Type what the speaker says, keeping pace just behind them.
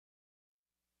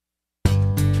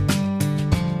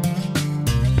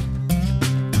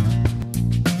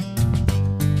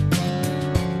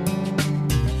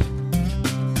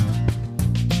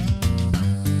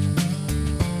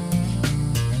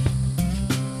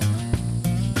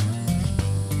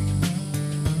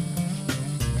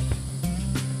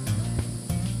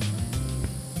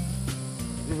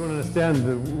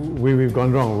understand where we've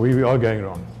gone wrong, where we are going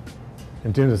wrong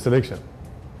in terms of selection.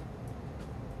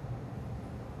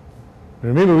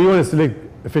 Remember, we want to select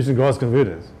efficient grass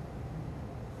converters.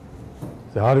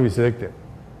 So how do we select them?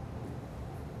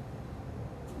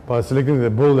 By selecting the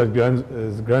bull that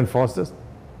is grown fastest.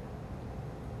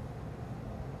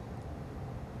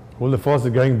 Will the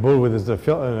fastest growing bull, whether it's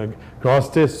a grass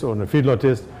test or a feedlot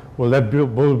test, will that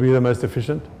bull be the most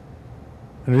efficient?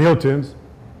 In real terms,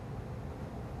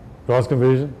 grass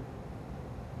conversion?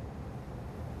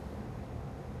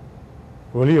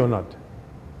 Will he or not?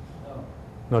 No.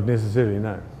 Not necessarily,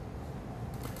 no.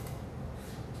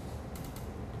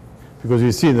 Because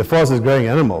you see, the fastest growing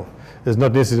animal is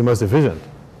not necessarily the most efficient.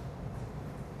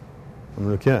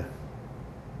 Look here.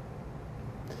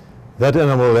 That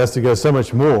animal has to go so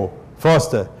much more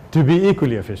faster to be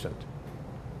equally efficient.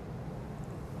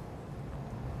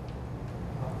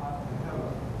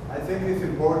 I think it's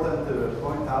important to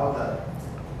point out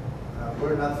that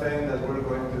we're not saying that we're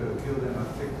going to kill them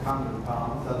at 600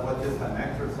 pounds. That was just an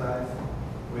exercise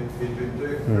between two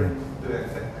extremes to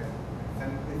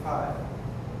exemplify.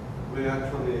 We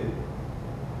actually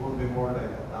will be more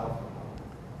like 1,000.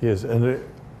 Yes, and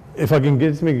if I can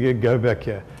go back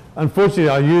here. Unfortunately,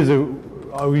 I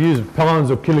use pounds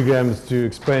or kilograms to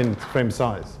explain frame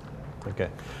size. Okay.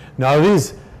 Now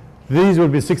these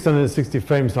would be 660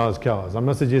 frame size cows. I'm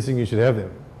not suggesting you should have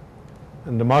them.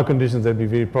 Under my conditions, they'd be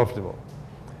very profitable.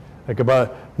 Like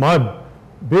about my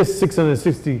best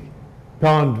 660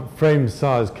 pound frame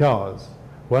size cows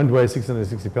won't weigh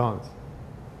 660 pounds.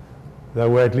 They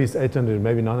weigh at least 800,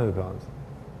 maybe 900 pounds.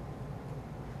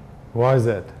 Why is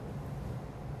that?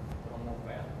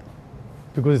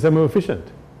 Because it's so more efficient.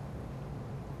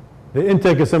 The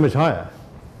intake is so much higher,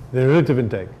 the relative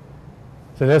intake.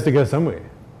 So it has to go somewhere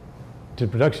to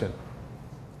production.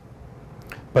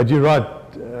 But you're right,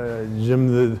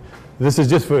 Jim, this is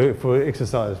just for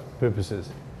exercise purposes.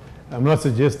 I'm not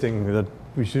suggesting that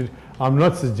we should, I'm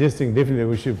not suggesting definitely that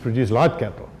we should produce light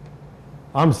cattle.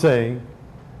 I'm saying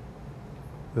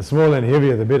the smaller and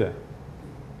heavier the better.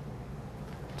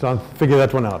 Try and figure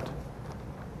that one out.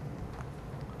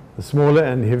 The smaller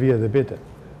and heavier the better.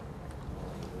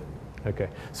 Okay,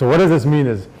 so what does this mean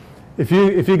is, if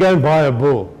you go and buy a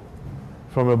bull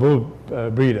from a bull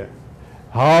breeder,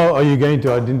 how are you going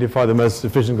to identify the most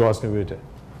efficient grass converter?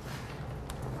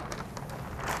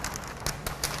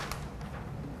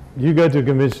 You go to a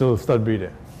conventional stud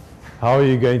breeder. How are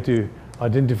you going to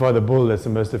identify the bull that's the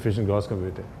most efficient grass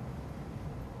converter?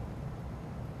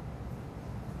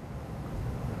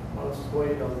 Most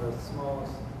weight on the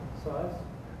smallest size.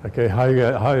 Okay, how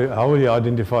will you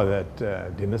identify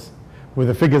that, Dennis? With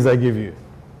the figures they give you.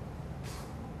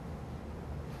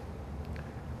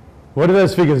 What do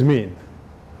those figures mean?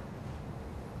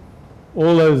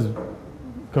 All those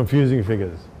confusing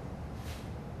figures.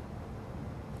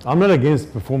 I'm not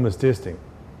against performance testing.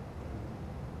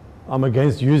 I'm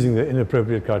against using the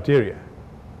inappropriate criteria.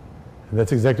 And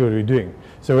that's exactly what we're doing.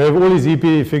 So we have all these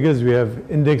EPA figures, we have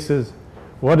indexes.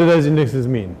 What do those indexes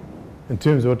mean in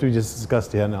terms of what we just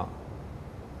discussed here now?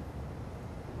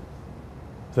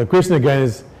 So the question again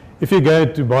is, if you go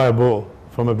to buy a bull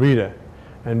from a breeder,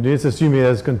 and let's assume he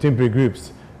has contemporary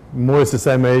groups, more or less the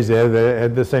same age, they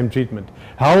had the same treatment.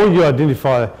 How would you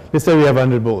identify, let's say we have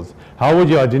 100 bulls, how would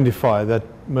you identify that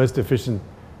most efficient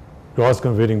grass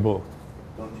converting bull?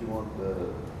 Don't you want the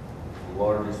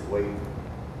largest weight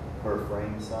per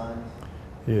frame size?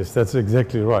 Yes, that's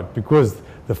exactly right, because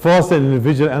the faster an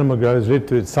individual animal grows relative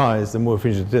to its size, the more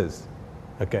efficient it is.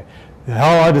 Okay.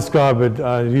 How I describe it,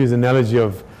 I use an analogy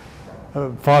of a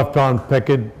 5-pound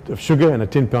packet of sugar and a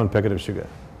 10-pound packet of sugar.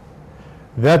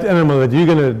 That animal that you're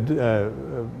going to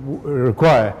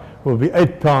require will be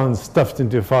 8 pounds stuffed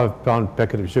into a 5-pound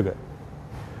packet of sugar.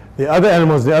 The other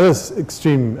animals, the other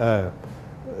extreme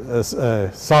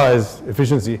size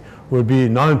efficiency will be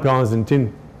 9 pounds in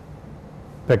 10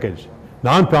 package.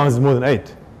 9 pounds is more than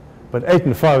 8, but 8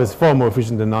 and 5 is far more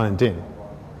efficient than 9 and 10.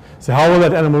 So how will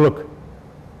that animal look?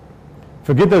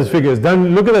 Forget those figures.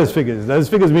 Don't look at those figures. Those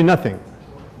figures mean nothing.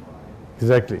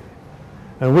 Exactly.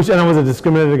 And which animals are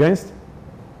discriminated against?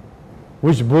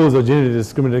 Which bulls are generally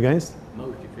discriminated against?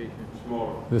 Most efficient.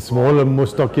 Smaller. The smaller, more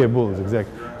stockier bulls,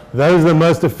 exactly. Those are the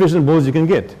most efficient bulls you can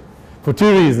get. For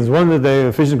two reasons. One, that they're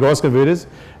efficient grass converters.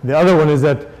 The other one is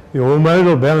that the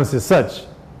hormonal balance is such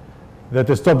that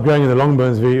they stop growing in the long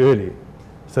bones very early.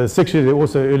 So sexually they're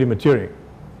also early maturing.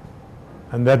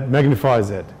 And that magnifies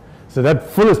that. So that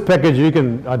fullest package you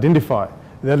can identify,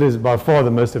 that is by far the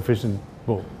most efficient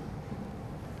bull.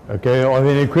 Okay, are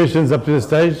there any questions up to this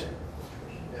stage?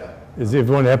 Yeah. Is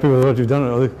everyone happy with what you've done?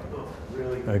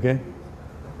 Really? Okay.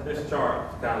 This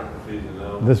chart is kind of confusing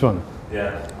though. This one.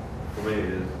 Yeah, for me it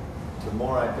is. The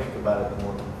more I think about it, the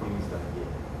more confused I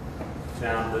get.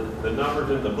 Now, the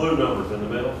numbers in the blue numbers in the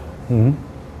middle,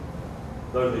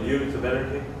 Mm-hmm. those are units of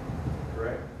energy,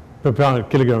 correct? Per pound,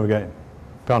 kilogram of gain.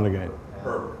 Pound of gain.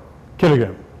 Per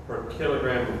Kilogram.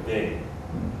 kilogram of gain.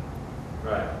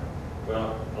 Right.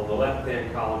 Well, on the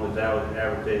left-hand column is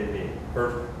average ADP.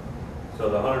 First, so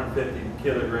the 150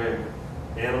 kilogram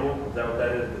animal, is that what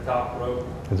that is, the top row?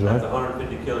 That's right. That's a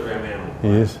 150 kilogram animal.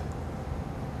 Yes.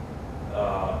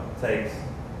 Takes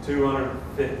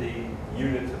 250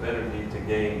 units of energy to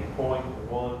gain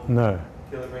 0.1 No.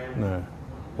 kilograms? No.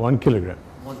 1 kilogram.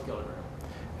 1 kilogram.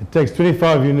 It takes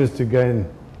 25 units to gain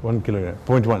 1 kilogram.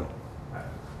 0.1.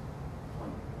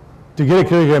 To get a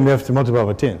kilogram, you have to multiply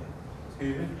by 10.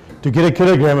 Excuse me? To get a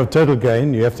kilogram of total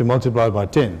gain, you have to multiply by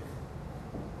 10.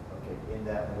 Okay, in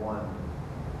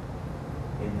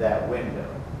that window,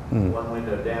 one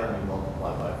window down, you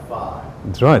multiply by 5.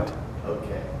 That's right.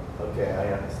 Okay,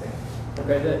 I understand.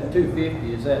 Okay, that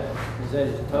 250, is that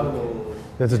his total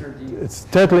That's energy? it's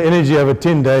total energy over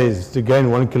 10 days to gain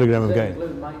 1 kilogram of Does that gain.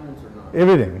 include maintenance or not?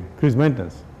 Everything includes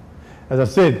maintenance. As I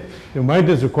said, your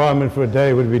maintenance requirement for a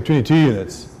day would be 22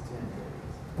 units.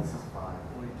 This is 5.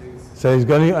 So he's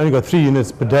only got 3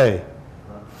 units per day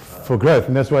for growth,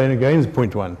 and that's why he gains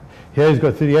 0.1. Here he's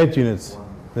got 38 units.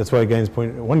 That's why he gains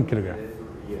 0.1 kilogram.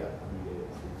 Yeah, 3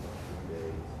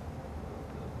 days.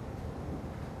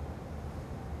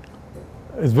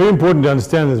 It's very important to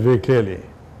understand this very clearly.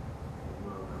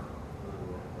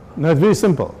 No, it's very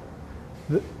simple.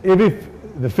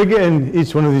 The figure in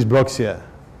each one of these blocks here,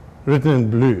 written in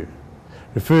blue,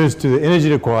 refers to the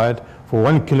energy required for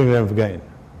 1 kilogram of gain.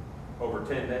 Over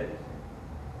 10 days?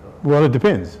 Well, it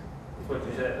depends. That's what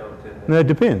you said, over 10 days. No, it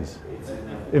depends. It's in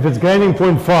If it's gaining 0.5,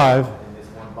 in this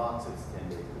one box, it's 10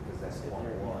 days because that's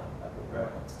 0.1.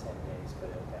 It's 10 days, but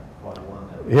okay.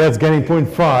 0.1. here it's gaining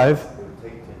 0.5, It would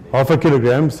take 10 days. half a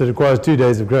kilogram, so it requires 2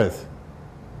 days of growth.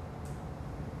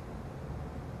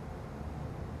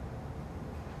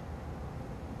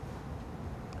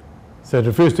 So it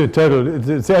refers to a total.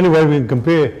 It's the only way we can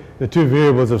compare the two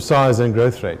variables of size and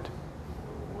growth rate.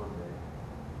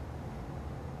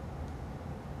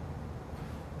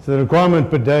 So the requirement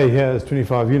per day here is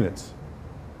 25 units.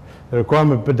 The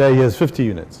requirement per day here is 50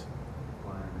 units.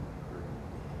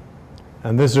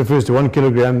 And this refers to 1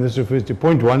 kilogram, this refers to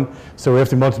 0.1, so we have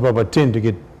to multiply by 10 to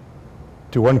get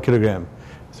to 1 kilogram.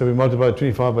 So we multiply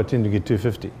 25 by 10 to get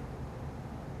 250.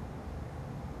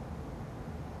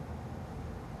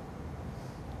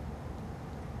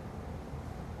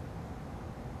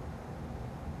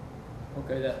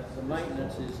 Okay, the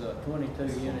maintenance is 22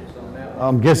 units on that one.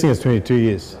 I'm guessing it's 22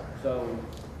 years. So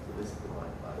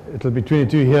It'll be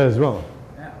 22 here as well.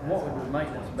 what would the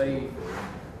maintenance be?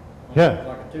 Yeah.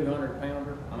 Like a 200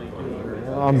 pounder? I mean,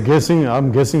 200.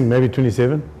 I'm guessing maybe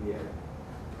 27.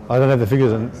 I don't have the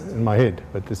figures in my head,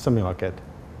 but it's something like that.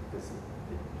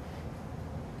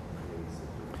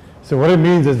 So what it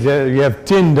means is that you have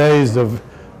 10 days of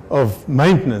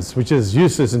maintenance, which is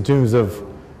useless in terms of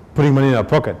putting money in our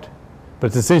pocket, but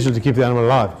it's essential to keep the animal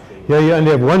alive. Here you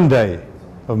only have 1 day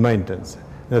of maintenance.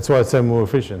 That's why it's so more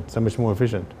efficient, so much more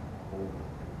efficient.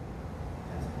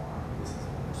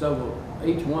 So will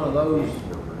each one of those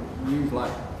use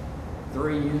like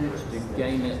 3 units to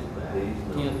gain that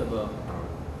tenth of a?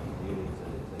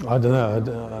 I don't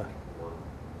know.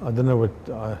 I don't know what.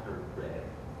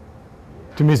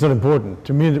 To me, it's not important.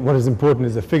 To me, what is important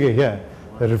is the figure here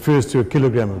that refers to a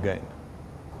kilogram of gain.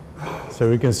 So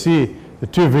we can see the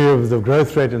two variables of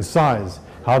growth rate and size,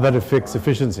 how that affects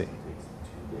efficiency.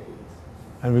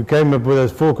 And we came up with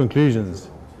those 4 conclusions.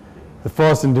 The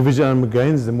faster individual animal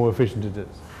gains, the more efficient it is.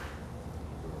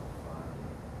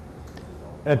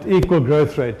 At equal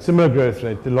growth rate, similar growth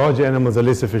rate, the larger animals are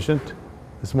less efficient,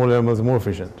 the smaller animals are more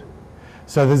efficient.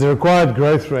 So there's a required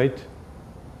growth rate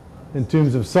in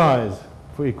terms of size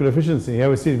for equal efficiency. Here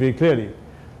we see it very clearly.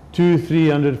 2,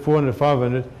 300, 400,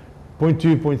 500,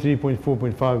 0.2, 0.3, 0.4,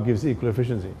 0.5 gives equal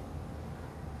efficiency.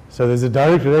 So there's a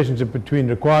direct relationship between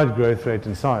required growth rate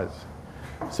and size.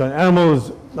 So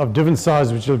animals of different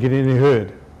size, which you'll get in a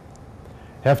herd,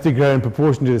 have to grow in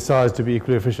proportion to their size to be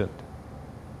equally efficient.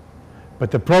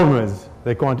 But the problem is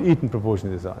they can't eat in proportion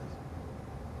to their size.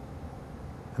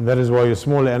 And that is why your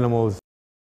smaller animals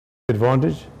have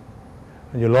advantage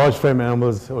and your large frame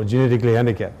animals are genetically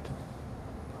handicapped.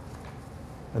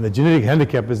 And the genetic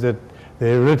handicap is that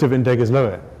their relative intake is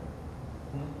lower.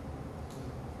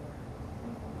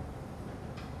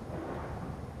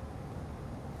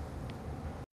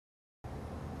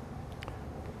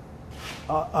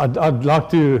 I'd like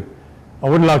to I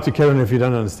wouldn't like to carry on if you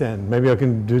don't understand. Maybe I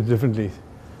can do it differently.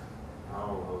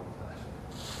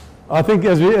 I think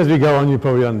as we go on, you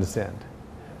probably understand.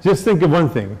 Just think of one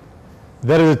thing.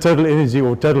 That is the total energy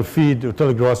or total feed or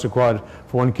total grass required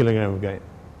for 1 kilogram of gain.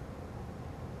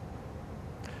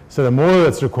 So the more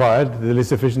that's required, the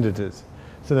less efficient it is.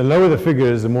 So the lower the figure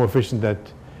is, the more efficient that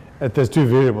at those two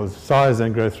variables, size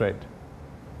and growth rate,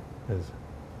 is.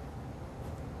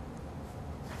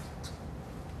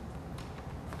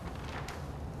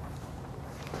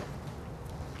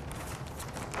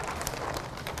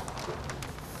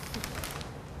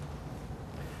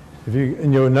 If you,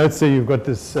 in your notes there, you've got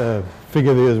this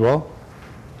figure there as well.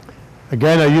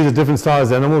 Again, I use a different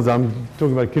size animals. I'm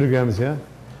talking about kilograms here.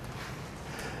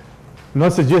 I'm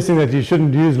not suggesting that you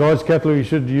shouldn't use large cattle or you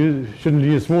shouldn't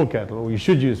use small cattle, or you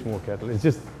should use small cattle. It's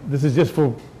just, this is just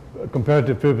for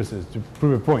comparative purposes, to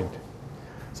prove a point.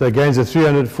 So again, it's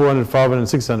 300, 400, 500,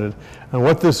 600. And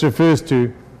what this refers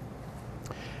to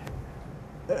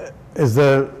is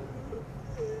the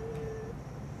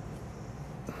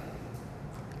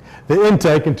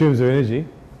intake in terms of energy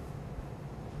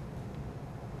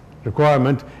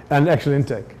requirement and actual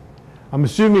intake. I'm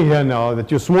assuming here now that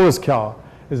your smallest cow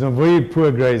is on very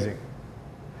poor grazing,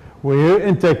 where your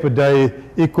intake per day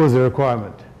equals the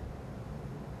requirement.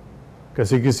 Okay,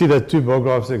 so you can see that two bar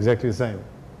graphs are exactly the same.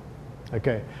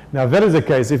 Okay, now if that is the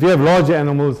case, if you have larger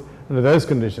animals under those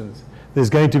conditions, there's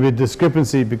going to be a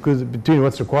discrepancy between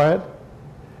what's required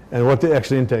and what the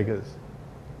actual intake is.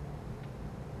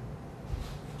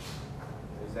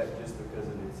 Is that just because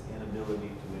of its inability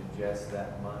to ingest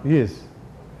that much? Yes,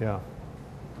 yeah.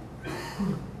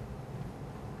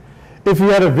 If you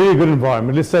had a very good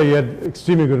environment, let's say you had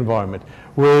extremely good environment,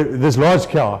 where this large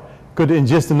cow could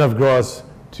ingest enough grass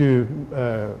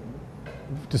to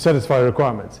satisfy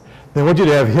requirements, then what you'd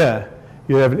have here,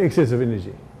 you'd have an excess of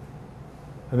energy.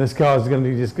 And this cow is going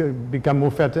to just become more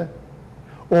fatter,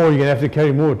 or you're going to have to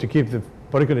carry more to keep the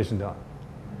body condition down.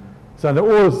 So under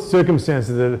all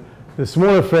circumstances, the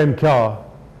smaller frame cow,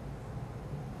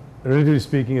 relatively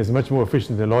speaking, is much more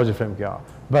efficient than the larger frame cow.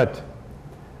 But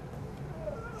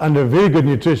under very good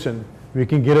nutrition, we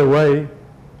can get away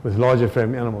with larger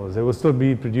frame animals. They will still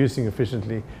be producing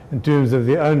efficiently in terms of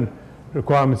their own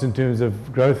requirements, in terms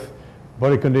of growth,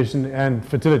 body condition, and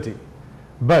fertility.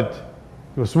 But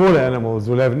your smaller animals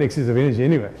will have an excess of energy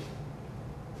anyway.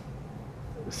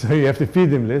 So you have to feed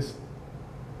them less,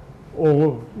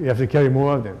 or you have to carry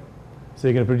more of them. So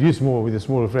you're going to produce more with a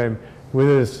smaller frame,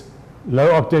 whether it's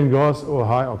low octane grass or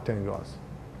high octane grass.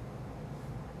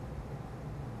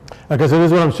 Okay, so this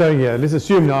is what I'm showing here. Let's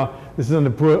assume now this is under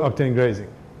poor octane grazing.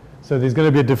 So there's going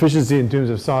to be a deficiency in terms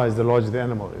of size the larger the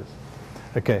animal is.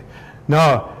 Okay,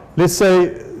 now let's say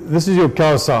this is your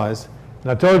cow size.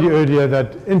 And I told you earlier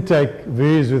that intake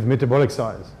varies with metabolic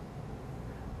size.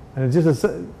 And it's just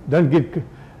don't get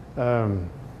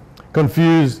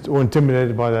confused or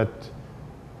intimidated by that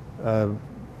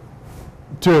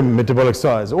term, metabolic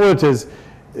size. All it is,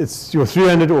 it's your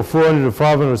 300 or 400 or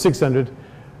 500 or 600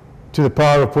 to the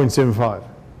power of 0.75. If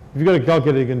you've got a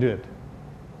calculator, you can do it.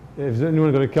 Has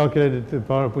anyone got a calculator to the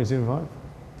power of 0.75?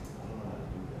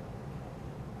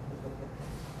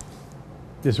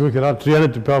 Just work it out.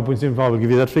 300 to the power of 0.75 will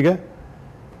give you that figure.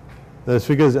 Those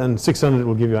figures, and 600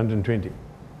 will give you 120.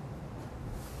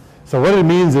 So what it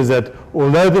means is that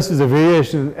although this is a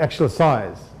variation in actual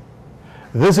size,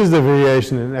 this is the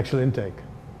variation in actual intake.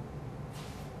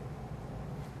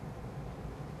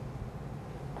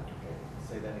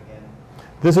 Say that again.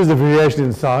 This is the variation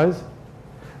in size.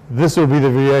 This will be the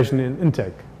variation in intake.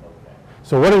 Okay.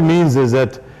 So what it means is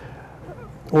that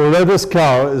although this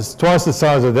cow is twice the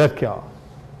size of that cow,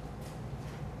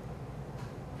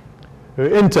 her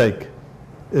intake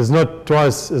is not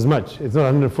twice as much. It's not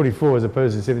 144 as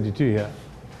opposed to 72 here.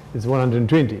 It's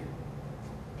 120.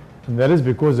 And that is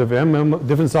because of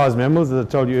different size mammals, as I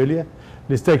told you earlier.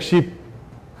 Let's take sheep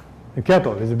and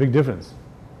cattle. There's a big difference.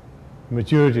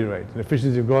 Maturity rate and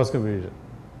efficiency of grass conversion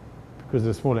because of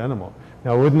the small animal.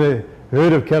 Now within a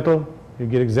herd of cattle, you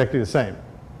get exactly the same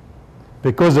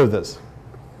because of this.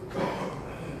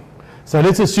 So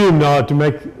let's assume now, to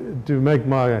make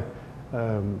my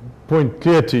point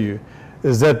clear to you,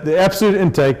 is that the absolute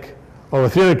intake of a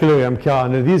 300 kilogram cow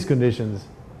under these conditions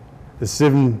is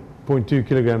 7.2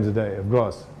 kilograms a day of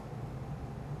grass.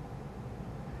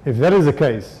 If that is the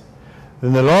case,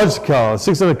 then the large cow,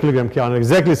 600 kilogram cow, under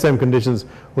exactly the same conditions,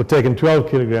 will take in 12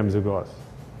 kilograms of grass,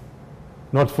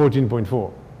 not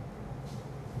 14.4.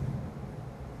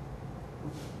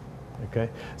 Okay,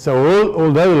 so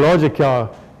although the larger cow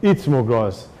eats more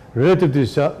grass, relative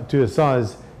to her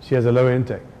size, she has a lower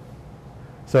intake.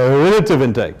 So her relative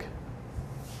intake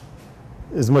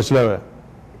is much lower.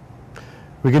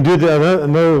 We can do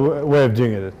another way of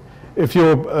doing it. If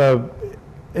your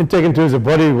intake in terms of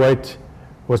body weight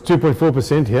was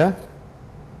 2.4% here,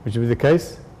 which would be the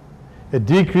case, it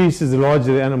decreases the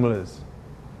larger the animal is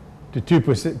to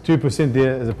 2%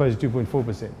 there as opposed to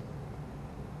 2.4%.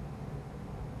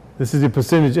 This is the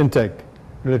percentage intake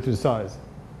relative to size.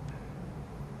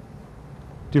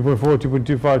 2.4,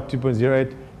 2.25,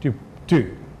 2.08,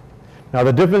 2. Now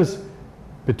the difference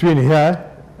between here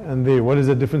and there, what is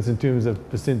the difference in terms of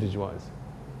percentage-wise?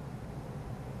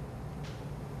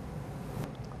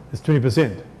 It's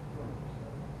 20%.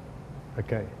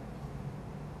 Okay.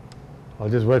 I'll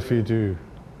just wait for you to.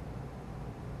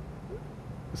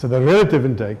 So the relative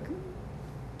intake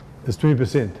is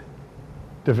 20%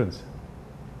 difference.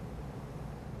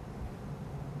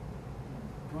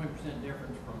 20%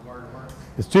 difference from where to where?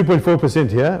 It's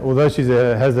 2.4% here, although she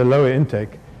has a lower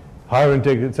intake. Higher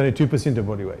intake, it's only 2% of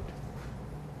body weight.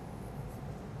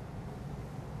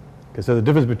 Okay, so the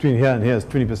difference between here and here is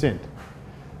 20%.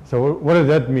 So what does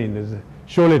that mean?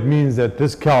 Surely it means that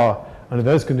this cow, under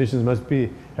those conditions, must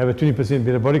have a 20%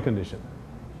 better body condition.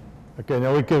 Okay,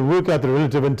 now we can work out the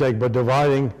relative intake by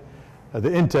dividing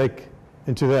the intake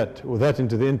into that, or that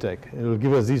into the intake. And it will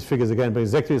give us these figures again, but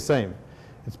exactly the same.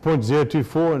 It's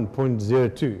 0.024 and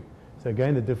 0.02. So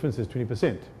again, the difference is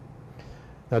 20%.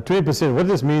 Now 20%, what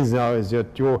this means now is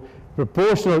that your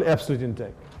proportional absolute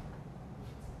intake,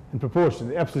 in proportion,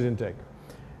 the absolute intake.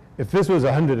 If this was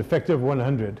 100, effective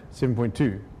 100,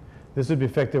 7.2, this would be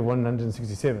effective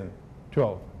 167,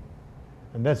 12.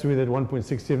 And that's where that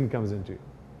 1.67 comes into.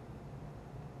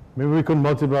 Remember we couldn't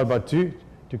multiply by 2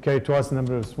 to carry twice the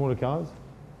number of smaller cows?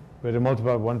 We had to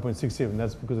multiply by 1.67,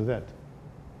 that's because of that.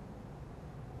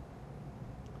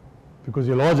 Because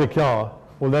your larger cow,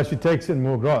 although she takes in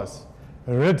more grass,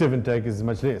 her relative intake is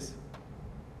much less.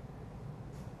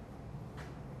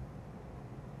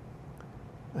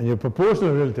 And your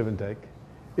proportional relative intake,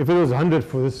 if it was 100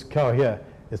 for this cow here,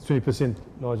 it's 20%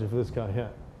 larger for this cow here.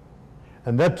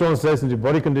 And that translates into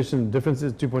body condition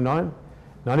differences 2.9,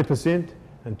 90%,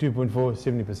 and 2.4,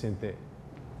 70% there.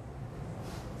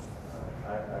 I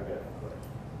got a question.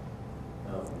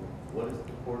 What is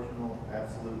proportional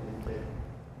absolute intake?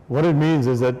 What it means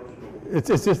is that it's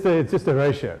just a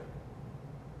ratio.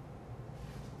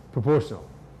 Proportional.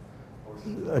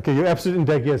 Okay, your absolute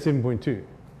intake here is 7.2.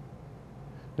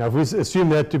 Now if we assume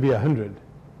that to be 100,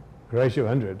 ratio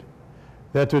 100,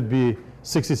 that would be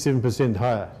 67%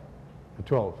 higher at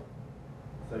 12.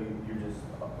 So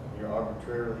you're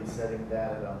arbitrarily setting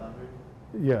that at 100?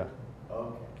 Yeah.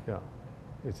 Okay. Yeah.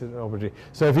 It's an arbitrary.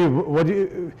 So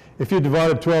if you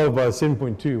divide 12 by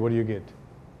 7.2, what do you get?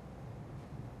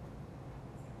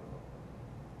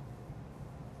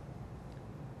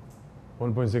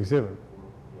 $1.67.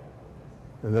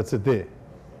 And that's it there.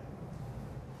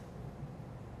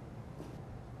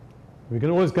 We can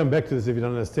always come back to this if you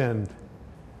don't understand.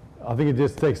 I think it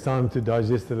just takes time to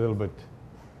digest it a little bit.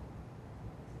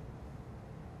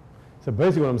 So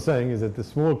basically what I'm saying is that the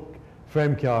small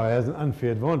frame cow has an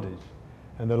unfair advantage,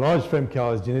 and the large frame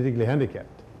cow is genetically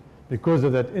handicapped because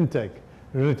of that intake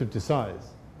relative to size.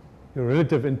 Your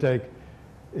relative intake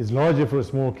is larger for a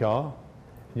small cow,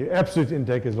 and your absolute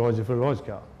intake is larger for a large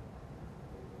cow.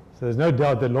 So there's no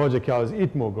doubt that larger cows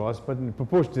eat more grass, but in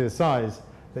proportion to their size,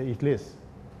 they eat less.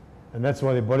 And that's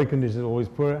why their body condition is always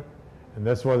poorer, and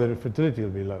that's why their fertility will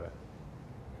be lower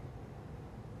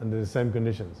under the same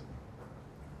conditions.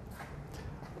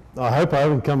 I hope I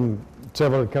haven't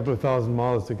traveled a couple of thousand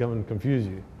miles to come and confuse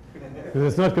you. Because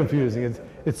it's not confusing.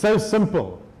 It's so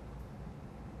simple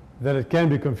that it can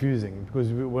be confusing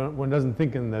because one doesn't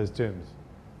think in those terms.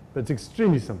 But it's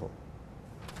extremely simple.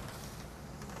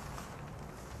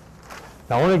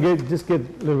 Now I want to just get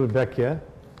a little bit back here.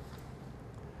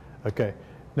 Okay.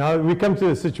 Now we come to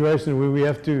a situation where we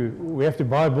have to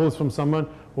buy bulls from someone,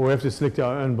 or we have to select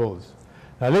our own bulls.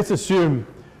 Now let's assume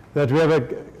that we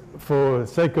have for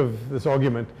sake of this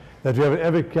argument, that we have an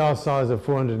average cow size of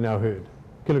 400 in our herd,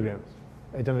 kilograms,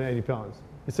 880 pounds.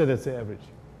 Let's say that's the average.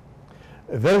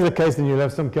 If that is the case, then you'll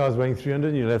have some cows weighing 300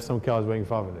 and you'll have some cows weighing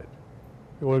 500.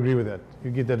 You all agree with that?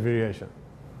 You get that variation.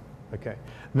 Okay.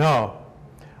 Now,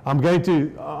 I'm going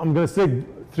to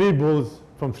select 3 bulls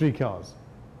from 3 cows.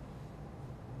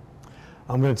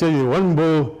 I'm going to tell you one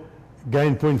bull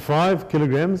gained 0.5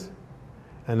 kilograms,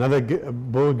 another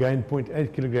bull gained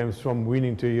 0.8 kilograms from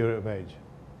weaning to a year of age.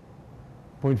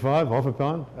 0.5, half a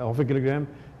pound, half a kilogram,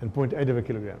 and 0.8 of a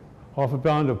kilogram. Half a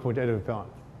pound or 0.8 of a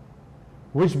pound.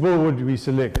 Which bull would we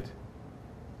select?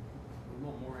 We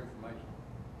want more information.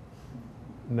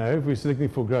 No, if we're selecting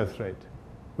for growth rate.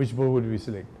 Which bull would we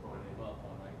select?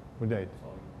 0.8.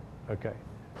 0.8. Okay.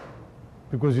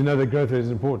 Because you know the growth rate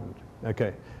is important.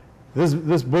 Okay.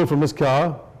 This bull from this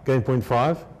cow gained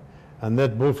 0.5, and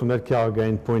that bull from that cow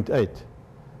gained 0.8.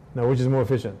 Now, which is more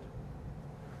efficient?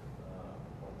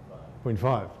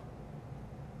 0.5.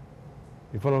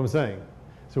 You follow what I'm saying?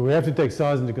 So we have to take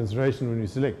size into consideration when we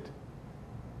select.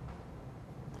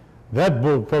 That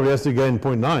bull probably has to gain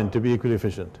 0.9 to be equally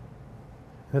efficient.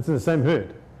 That's in the same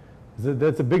herd.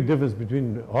 That's a big difference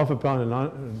between half a pound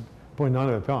and 0.9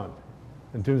 of a pound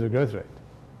in terms of growth rate.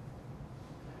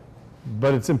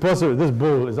 But it's impossible. This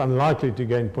bull is unlikely to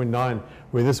gain 0.9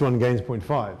 where this one gains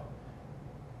 0.5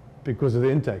 because of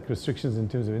the intake, restrictions in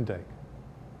terms of intake.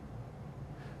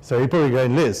 So he probably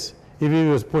gained less. If he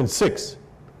was 0.6,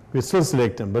 we'd still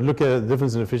select him, but look at the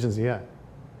difference in efficiency here.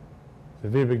 It's a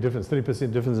very big difference,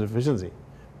 30% difference in efficiency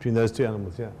between those two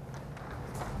animals here.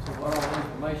 So what all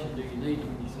information do you need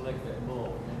when you select that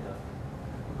bull? You need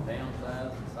the pound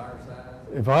size, the sire size?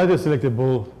 If I just select a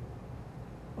bull,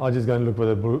 I'll just go and look for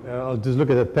the bull. I'll just look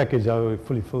at that package, how it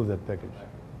fully fills that package.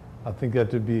 I think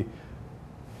that would be,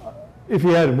 if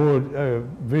you had more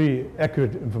very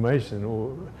accurate information,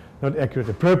 or not accurate,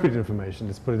 appropriate information,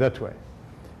 let's put it that way,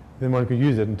 then one could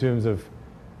use it in terms of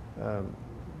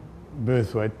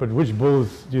birth weight. But which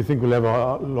bulls do you think will have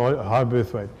a high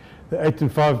birth weight? The 8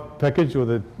 and 5 package or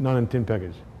the 9 and 10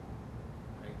 package?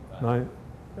 9,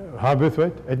 high birth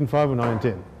weight, 8 and 5 or 9 and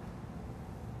 10?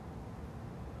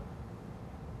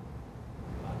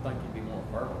 I think you'd be more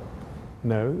fertile.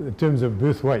 No, in terms of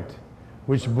birth weight,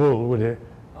 which bull would have?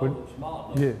 Oh,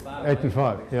 small. Yeah, 8 and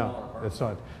 5, yeah, smaller that's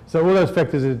right. So all those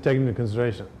factors are taken into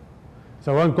consideration.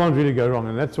 So one can't really go wrong,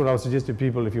 and that's what I'll suggest to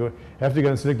people. If you have to go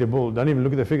and select a bull, don't even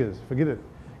look at the figures, forget it,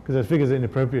 because those figures are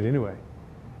inappropriate anyway.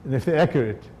 And if they're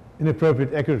accurate,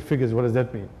 inappropriate, accurate figures, what does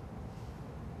that mean?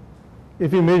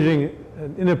 If you're measuring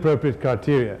an inappropriate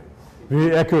criteria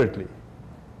very accurately,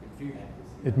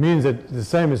 it means that it's the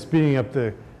same as speeding up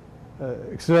the,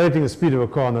 accelerating the speed of a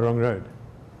car on the wrong road.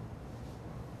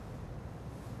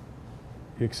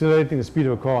 You're accelerating the speed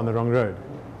of a car on the wrong road.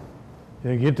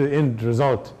 You get to the end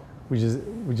result, which is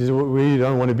where you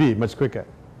don't want to be, much quicker.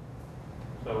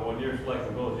 So when you're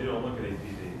selecting bulls, you don't look at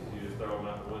EPDs, you just throw them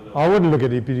out the window? I wouldn't look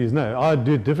at EPDs, no. I'd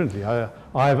do it differently. I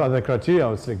have other criteria I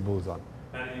would select bulls on.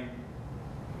 How do you,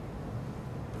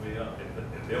 I mean,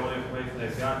 if the only information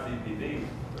they've got is EPDs,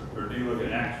 or do you look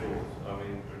at actuals? I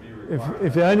mean, or do you require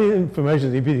If the only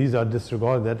information is EPDs, I'd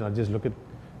disregard that and I'd just look at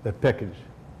that package.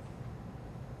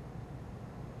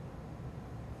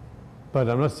 But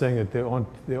I'm not saying that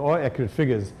there are accurate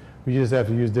figures. We just have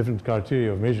to use different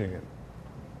criteria of measuring it.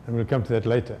 And we'll come to that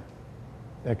later.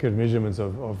 Accurate measurements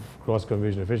of grass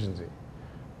conversion efficiency.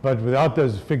 But without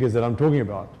those figures that I'm talking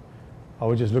about, I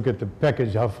would just look at the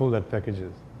package, how full that package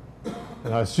is.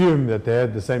 And I assume that they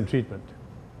had the same treatment.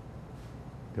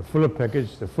 The fuller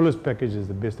package, the fullest package is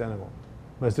the best animal.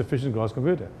 Most efficient grass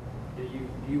converter. Do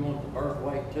you want the birth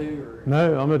weight too, or?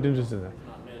 No, I'm not interested in that. It's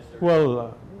not necessary.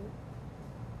 Well,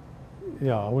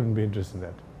 yeah, I wouldn't be interested in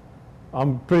that.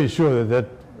 I'm pretty sure that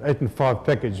 8 and 5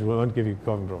 package won't give you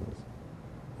calving problems,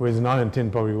 whereas 9 and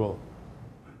 10 probably will.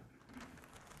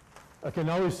 Okay,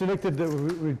 now we've selected,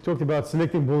 we talked about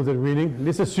selecting bulls at weaning.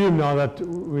 Let's assume now that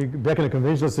we're back in a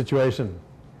conventional situation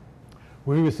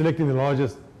where we were selecting the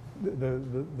largest,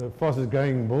 the fastest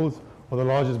growing bulls, or the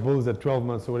largest bulls at 12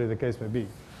 months, or whatever the case may be.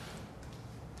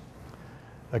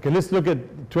 Okay, let's look at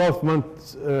 12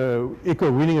 months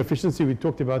equal weaning efficiency. We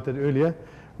talked about that earlier.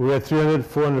 We had 300,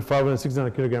 400, 500,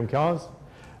 600 kilogram cows,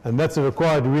 and that's a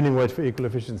required weaning weight for equal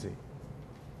efficiency.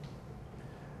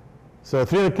 So a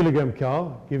 300 kilogram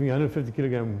cow giving a 150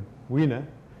 kilogram weaner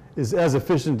is as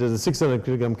efficient as a 600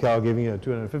 kilogram cow giving you a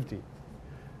 250.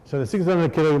 So the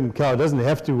 600 kilogram cow doesn't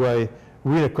have to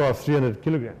wean a calf 300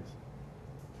 kilograms.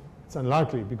 It's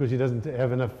unlikely because she doesn't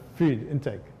have enough feed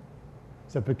intake.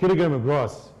 So per kilogram of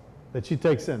grass that she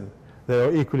takes in, they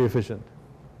are equally efficient.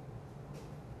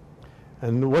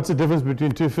 And what's the difference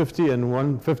between 250 and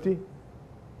 150?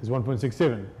 Is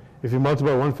 1.67. If you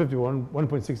multiply 150 by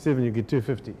 1.67, you get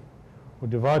 250. Or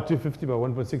divide 250 by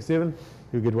 1.67,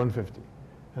 you get 150.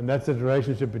 And that's the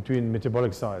relationship between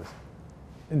metabolic size,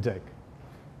 intake.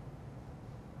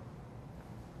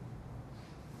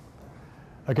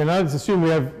 Okay, now let's assume we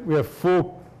have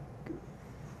 4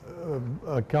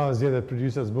 cows here that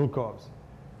produce us bull calves.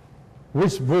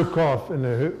 Which bull calf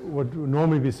would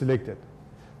normally be selected?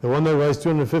 The one that weighs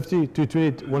 250,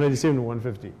 220, 187, or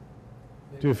 150?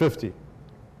 250.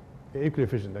 Equally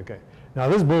efficient, okay. Now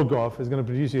this bull calf is going to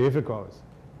produce you heifer calves.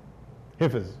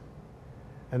 Heifers.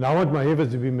 And I want my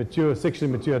heifers to be mature,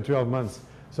 sexually mature at 12 months,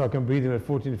 so I can breed them at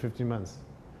 14 to 15 months.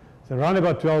 So around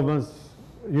about 12 months,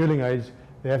 yearling age,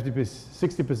 they have to be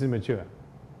 60% mature.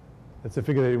 That's the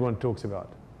figure that everyone talks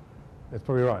about. That's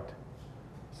probably right.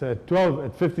 So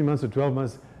at 15 months or 12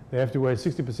 months, they have to weigh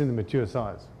 60% the mature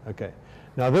size. Okay.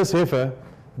 Now this heifer,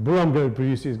 the bull I'm going to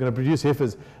produce is going to produce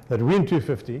heifers that weigh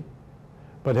 250,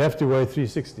 but have to weigh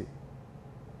 360.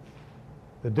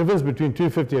 The difference between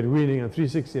 250 at weaning and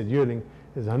 360 at yearling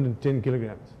is 110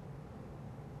 kilograms.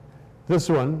 This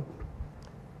one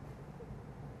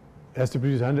has to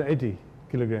produce 180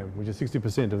 kilograms, which is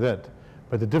 60% of that.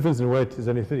 But the difference in weight is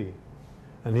only 3.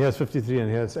 And he has 53 and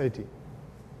he has 80.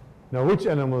 Now which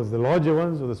animals, the larger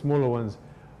ones or the smaller ones,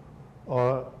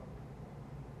 are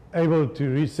able to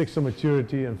reach sexual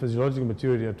maturity and physiological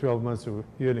maturity at 12 months of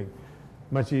yearling?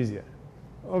 Much easier.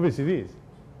 Obviously these.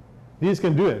 These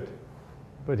can do it,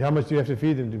 but how much do you have to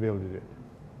feed them to be able to do it?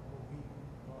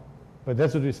 But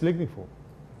that's what we're selecting for.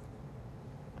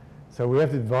 So we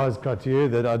have to devise criteria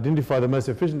that identify the most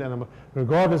efficient animal,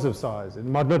 regardless of size. It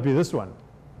might not be this one.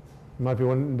 It might be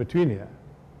one in between here.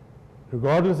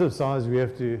 Regardless of size, we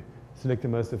have to select the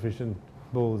most efficient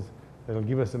bulls that will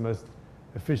give us the most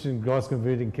efficient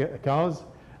grass-converting cows.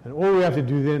 And all we have to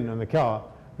do then on the cow,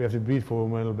 we have to breed for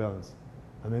hormonal balance.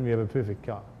 And then we have a perfect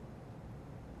cow.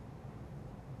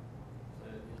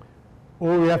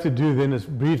 All we have to do then is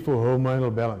breed for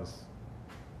hormonal balance.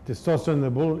 Testosterone in the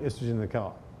bull, estrogen in the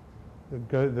cow.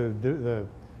 The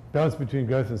balance between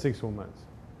growth and sex hormones.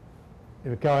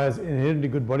 If a cow has inherently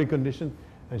good body condition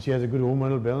and she has a good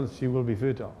hormonal balance, she will be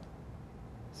fertile.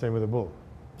 Same with the bull.